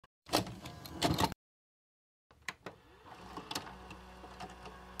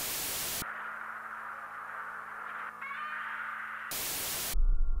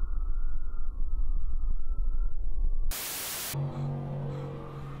The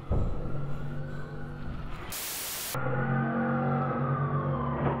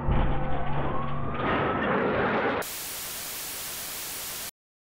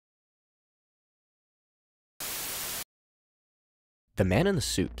Man in the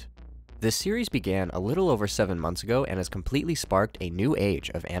Suit. This series began a little over 7 months ago and has completely sparked a new age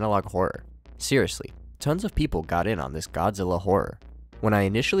of analog horror. Seriously, tons of people got in on this Godzilla horror. When I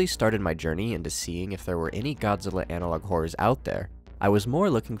initially started my journey into seeing if there were any Godzilla analog horrors out there, I was more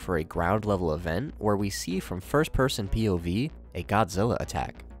looking for a ground level event where we see from first person POV a Godzilla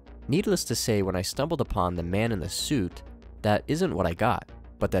attack. Needless to say, when I stumbled upon The Man in the Suit, that isn't what I got,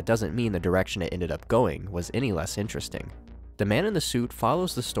 but that doesn't mean the direction it ended up going was any less interesting. The Man in the Suit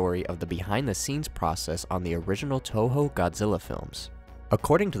follows the story of the behind-the-scenes process on the original Toho Godzilla films.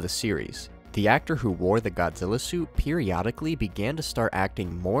 According to the series, the actor who wore the Godzilla suit periodically began to start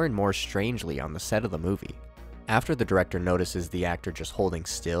acting more and more strangely on the set of the movie. After the director notices the actor just holding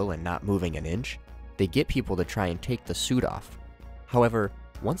still and not moving an inch, they get people to try and take the suit off. However,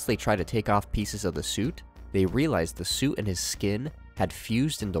 once they try to take off pieces of the suit, they realize the suit and his skin had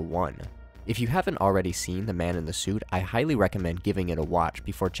fused into one. If you haven't already seen The Man in the Suit, I highly recommend giving it a watch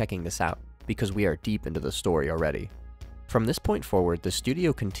before checking this out, because we are deep into the story already. From this point forward, the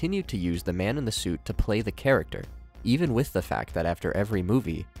studio continued to use the Man in the Suit to play the character, even with the fact that after every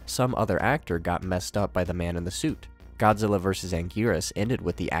movie, some other actor got messed up by the Man in the Suit. Godzilla vs. Anguirus ended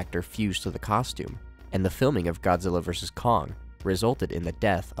with the actor fused to the costume, and the filming of Godzilla vs. Kong resulted in the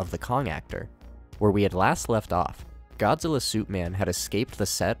death of the Kong actor. Where we had last left off, Godzilla Suit Man had escaped the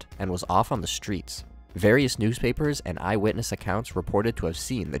set and was off on the streets. Various newspapers and eyewitness accounts reported to have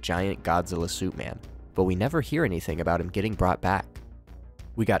seen the giant Godzilla Suit Man, but we never hear anything about him getting brought back.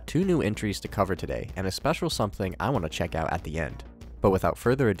 We got 2 new entries to cover today, and a special something I want to check out at the end. But without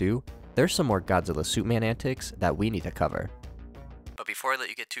further ado, there's some more Godzilla Suit Man antics that we need to cover. But before I let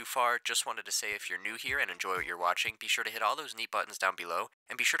you get too far, just wanted to say if you're new here and enjoy what you're watching, be sure to hit all those neat buttons down below,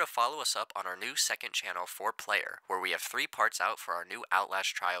 and be sure to follow us up on our new second channel, 4Player, where we have 3 parts out for our new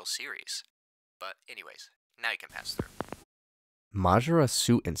Outlast Trials series. But anyways, now you can pass through. Majora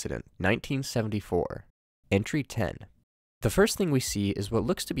Suit Incident, 1974. Entry 10. The first thing we see is what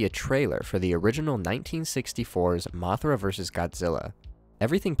looks to be a trailer for the original 1964's Mothra vs. Godzilla.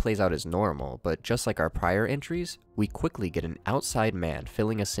 Everything plays out as normal, but just like our prior entries, we quickly get an outside man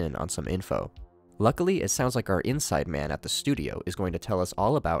filling us in on some info. Luckily, it sounds like our inside man at the studio is going to tell us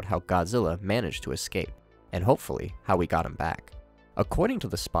all about how Godzilla managed to escape, and hopefully, how we got him back. According to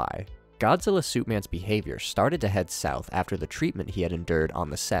the spy, Godzilla Suit Man's behavior started to head south after the treatment he had endured on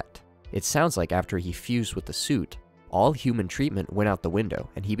the set. It sounds like after he fused with the suit, all human treatment went out the window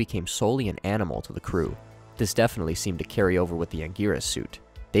and he became solely an animal to the crew. This definitely seemed to carry over with the Anguirus suit.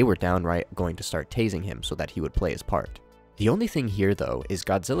 They were downright going to start tasing him so that he would play his part. The only thing here though is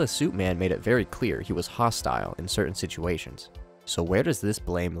Godzilla Suit Man made it very clear he was hostile in certain situations. So where does this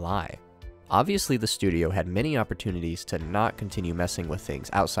blame lie? Obviously the studio had many opportunities to not continue messing with things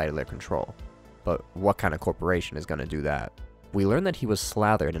outside of their control. But what kind of corporation is going to do that? We learned that he was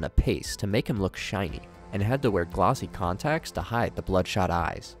slathered in a paste to make him look shiny, and had to wear glossy contacts to hide the bloodshot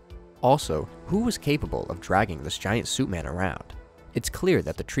eyes. Also, who was capable of dragging this giant suit man around? It's clear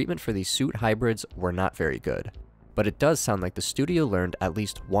that the treatment for these suit hybrids were not very good, but it does sound like the studio learned at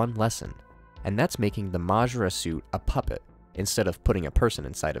least one lesson, and that's making the Majora suit a puppet, instead of putting a person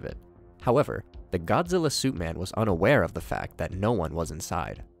inside of it. However, the Godzilla Suit Man was unaware of the fact that no one was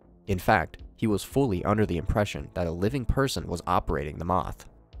inside. In fact, he was fully under the impression that a living person was operating the moth.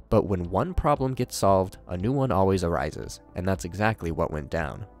 But when one problem gets solved, a new one always arises, and that's exactly what went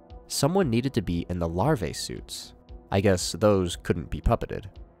down. Someone needed to be in the larvae suits. I guess those couldn't be puppeted.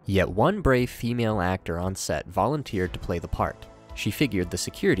 Yet one brave female actor on set volunteered to play the part. She figured the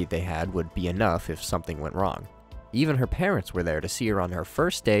security they had would be enough if something went wrong. Even her parents were there to see her on her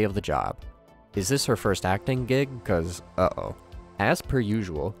first day of the job. Is this her first acting gig? Cause uh-oh. As per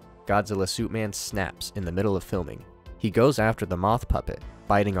usual, Godzilla Suit Man snaps in the middle of filming. He goes after the moth puppet,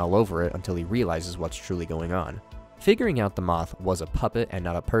 biting all over it until he realizes what's truly going on. Figuring out the moth was a puppet and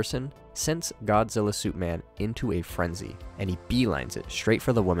not a person sends Godzilla Suit Man into a frenzy, and he beelines it straight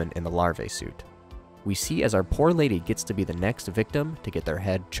for the woman in the larvae suit. We see as our poor lady gets to be the next victim to get their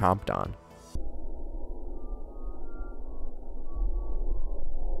head chomped on.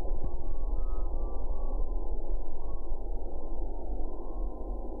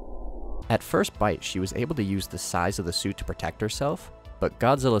 At first bite, she was able to use the size of the suit to protect herself, but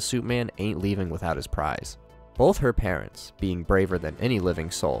Godzilla Suit Man ain't leaving without his prize. Both her parents, being braver than any living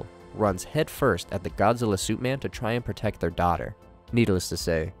soul, runs headfirst at the Godzilla Suit Man to try and protect their daughter. Needless to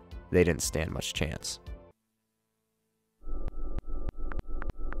say, they didn't stand much chance.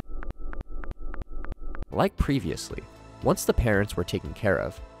 Like previously, once the parents were taken care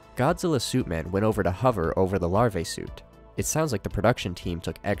of, Godzilla Suitman went over to hover over the larvae suit. It sounds like the production team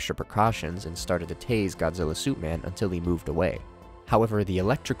took extra precautions and started to tase Godzilla Suitman until he moved away. However, the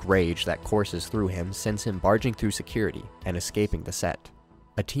electric rage that courses through him sends him barging through security and escaping the set.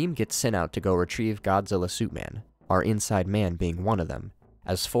 A team gets sent out to go retrieve Godzilla Suitman, our inside man being one of them,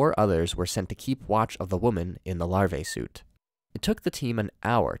 as 4 others were sent to keep watch of the woman in the larvae suit. It took the team an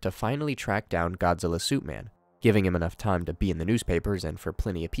hour to finally track down Godzilla Suitman, giving him enough time to be in the newspapers and for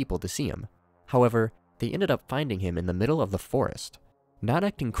plenty of people to see him. However, they ended up finding him in the middle of the forest. Not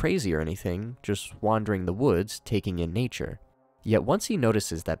acting crazy or anything, just wandering the woods, taking in nature. Yet once he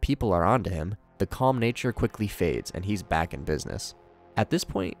notices that people are onto him, the calm nature quickly fades and he's back in business. At this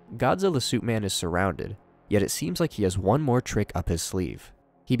point, Godzilla Suitman is surrounded, yet it seems like he has one more trick up his sleeve.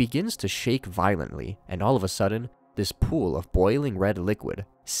 He begins to shake violently, and all of a sudden, this pool of boiling red liquid,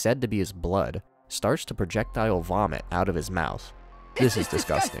 said to be his blood, starts to projectile vomit out of his mouth. This is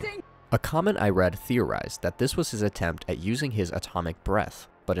disgusting. A comment I read theorized that this was his attempt at using his atomic breath,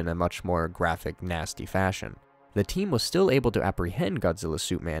 but in a much more graphic, nasty fashion. The team was still able to apprehend Godzilla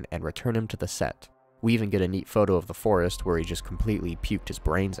Suitman and return him to the set. We even get a neat photo of the forest where he just completely puked his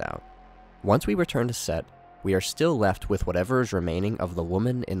brains out. Once we return to set, we are still left with whatever is remaining of the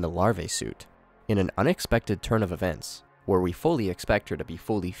woman in the larvae suit. In an unexpected turn of events, where we fully expect her to be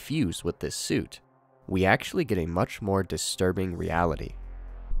fully fused with this suit, we actually get a much more disturbing reality.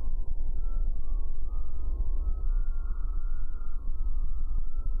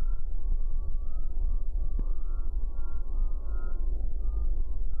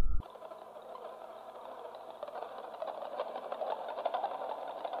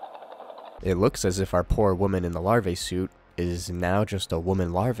 It looks as if our poor woman in the larvae suit is now just a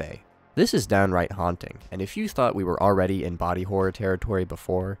woman larvae. This is downright haunting, and if you thought we were already in body horror territory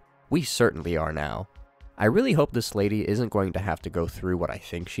before, we certainly are now. I really hope this lady isn't going to have to go through what I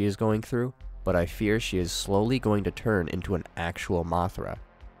think she is going through, but I fear she is slowly going to turn into an actual Mothra,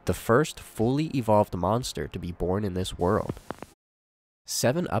 the first fully evolved monster to be born in this world.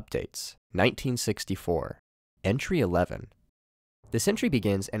 7 updates, 1964, Entry 11. This entry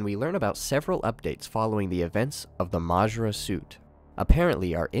begins and we learn about several updates following the events of the Majra suit.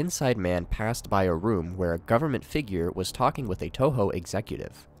 Apparently, our inside man passed by a room where a government figure was talking with a Toho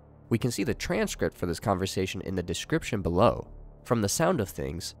executive. We can see the transcript for this conversation in the description below. From the sound of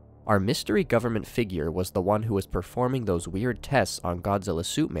things, our mystery government figure was the one who was performing those weird tests on Godzilla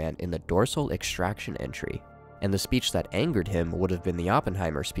Suitman in the dorsal extraction entry. And the speech that angered him would have been the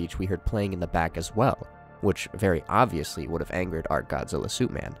Oppenheimer speech we heard playing in the back as well, which very obviously would have angered our Godzilla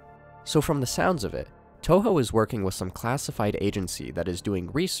Suitman. So from the sounds of it, Toho is working with some classified agency that is doing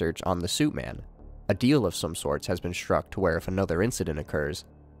research on the Suitman. A deal of some sorts has been struck to where if another incident occurs,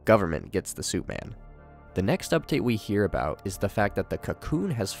 government gets the Suitman. The next update we hear about is the fact that the cocoon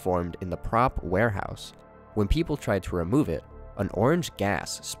has formed in the prop warehouse. When people tried to remove it, an orange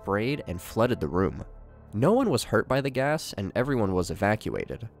gas sprayed and flooded the room. No one was hurt by the gas and everyone was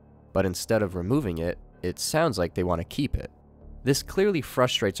evacuated. But instead of removing it, it sounds like they want to keep it. This clearly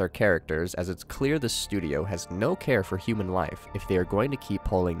frustrates our characters as it's clear the studio has no care for human life if they are going to keep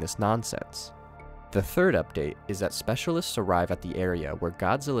pulling this nonsense. The third update is that specialists arrive at the area where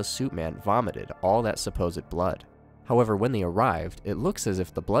Godzilla Suitman vomited all that supposed blood. However, when they arrived, it looks as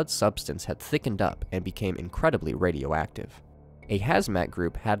if the blood substance had thickened up and became incredibly radioactive. A hazmat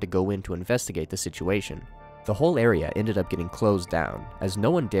group had to go in to investigate the situation. The whole area ended up getting closed down, as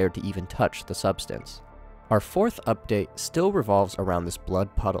no one dared to even touch the substance. Our fourth update still revolves around this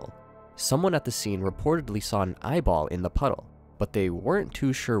blood puddle. Someone at the scene reportedly saw an eyeball in the puddle, but they weren't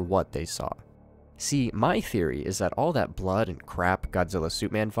too sure what they saw. See, my theory is that all that blood and crap Godzilla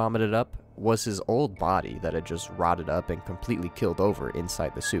Suitman vomited up was his old body that had just rotted up and completely killed over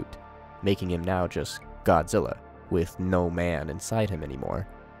inside the suit, making him now just Godzilla, with no man inside him anymore.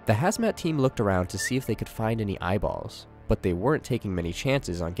 The hazmat team looked around to see if they could find any eyeballs, but they weren't taking many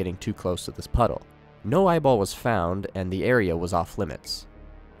chances on getting too close to this puddle. No eyeball was found, and the area was off limits.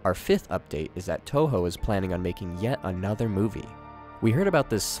 Our fifth update is that Toho is planning on making yet another movie. We heard about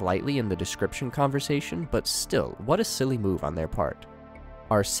this slightly in the description conversation, but still, what a silly move on their part.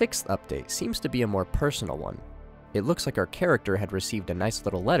 Our sixth update seems to be a more personal one. It looks like our character had received a nice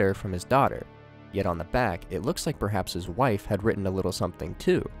little letter from his daughter, yet on the back, it looks like perhaps his wife had written a little something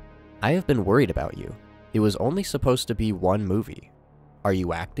too. I have been worried about you. It was only supposed to be one movie. Are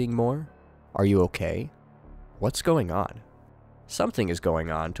you acting more? Are you okay? What's going on? Something is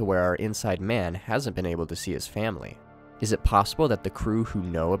going on to where our inside man hasn't been able to see his family. Is it possible that the crew who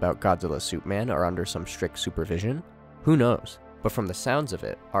know about Godzilla Suitman are under some strict supervision? Who knows? But from the sounds of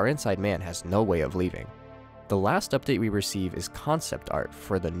it, our inside man has no way of leaving. The last update we receive is concept art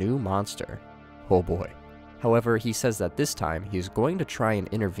for the new monster. Oh boy. However, he says that this time he is going to try and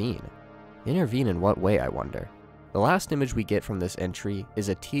intervene. Intervene in what way, I wonder? The last image we get from this entry is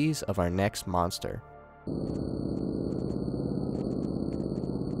a tease of our next monster.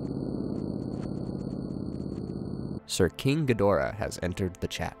 Sir King Ghidorah has entered the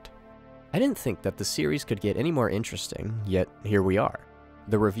chat. I didn't think that the series could get any more interesting, yet here we are.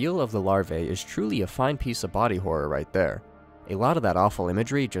 The reveal of the larvae is truly a fine piece of body horror right there. A lot of that awful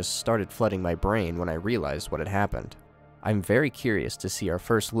imagery just started flooding my brain when I realized what had happened. I'm very curious to see our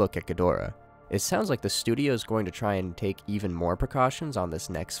first look at Ghidorah. It sounds like the studio is going to try and take even more precautions on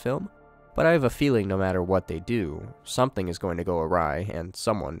this next film, but I have a feeling no matter what they do, something is going to go awry and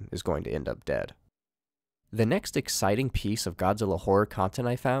someone is going to end up dead. The next exciting piece of Godzilla horror content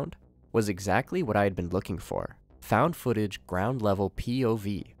I found was exactly what I had been looking for. Found footage ground level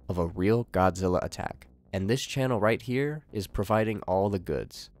POV of a real Godzilla attack. And this channel right here is providing all the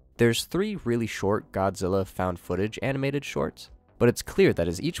goods. There's 3 really short Godzilla found footage animated shorts, but it's clear that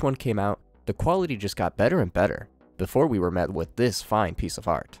as each one came out, the quality just got better and better before we were met with this fine piece of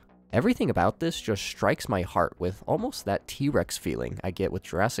art. Everything about this just strikes my heart with almost that T-Rex feeling I get with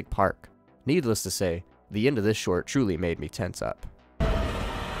Jurassic Park. Needless to say, the end of this short truly made me tense up.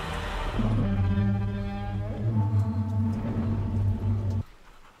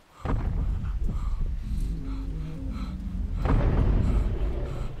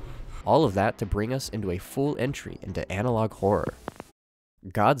 All of that to bring us into a full entry into analog horror.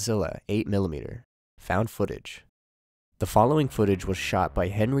 Godzilla 8mm. Found footage. The following footage was shot by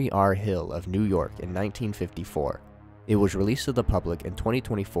Henry R. Hill of New York in 1954. It was released to the public in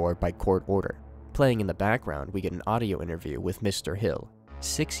 2024 by court order. Playing in the background, we get an audio interview with Mr. Hill,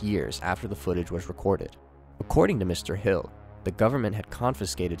 6 years after the footage was recorded. According to Mr. Hill, the government had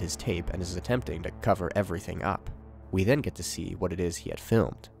confiscated his tape and is attempting to cover everything up. We then get to see what it is he had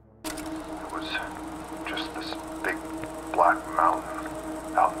filmed. It was just this big black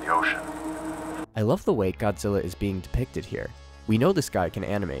mountain out in the ocean. I love the way Godzilla is being depicted here. We know this guy can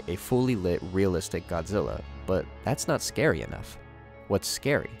animate a fully lit, realistic Godzilla, but that's not scary enough. What's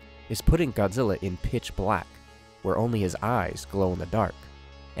scary is putting Godzilla in pitch black, where only his eyes glow in the dark,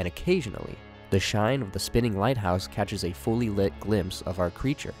 and occasionally, the shine of the spinning lighthouse catches a fully lit glimpse of our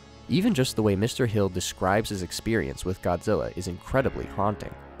creature. Even just the way Mr. Hill describes his experience with Godzilla is incredibly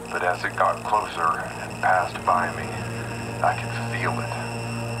haunting. But as it got closer and passed by me, I could feel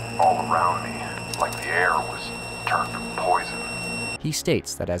it all around me, like the air was turned to poison. He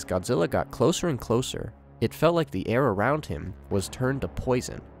states that as Godzilla got closer and closer, it felt like the air around him was turned to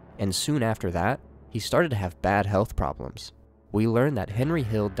poison, and soon after that, he started to have bad health problems. We learned that Henry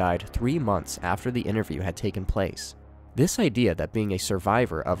Hill died 3 months after the interview had taken place. This idea that being a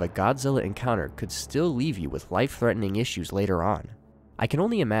survivor of a Godzilla encounter could still leave you with life-threatening issues later on. I can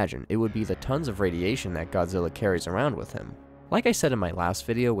only imagine it would be the tons of radiation that Godzilla carries around with him. Like I said in my last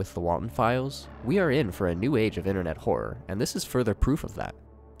video with the Walton Files, we are in for a new age of internet horror, and this is further proof of that.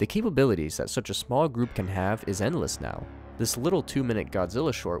 The capabilities that such a small group can have is endless now. This little 2-minute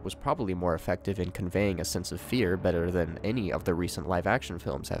Godzilla short was probably more effective in conveying a sense of fear better than any of the recent live-action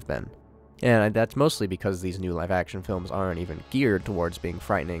films have been. And that's mostly because these new live-action films aren't even geared towards being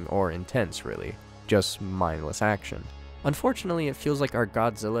frightening or intense, really. Just mindless action. Unfortunately, it feels like our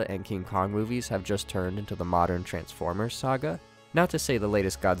Godzilla and King Kong movies have just turned into the modern Transformers saga. Not to say the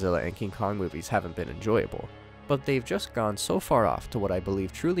latest Godzilla and King Kong movies haven't been enjoyable, but they've just gone so far off to what I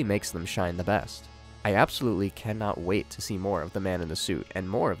believe truly makes them shine the best. I absolutely cannot wait to see more of the man in the suit and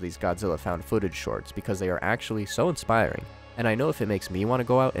more of these Godzilla found footage shorts because they are actually so inspiring, and I know if it makes me want to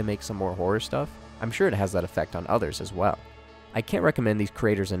go out and make some more horror stuff, I'm sure it has that effect on others as well. I can't recommend these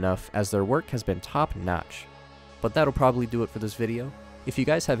creators enough as their work has been top notch. But that'll probably do it for this video. If you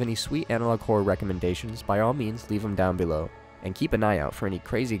guys have any sweet analog horror recommendations, by all means leave them down below, and keep an eye out for any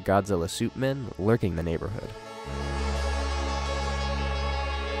crazy Godzilla suit men lurking the neighborhood.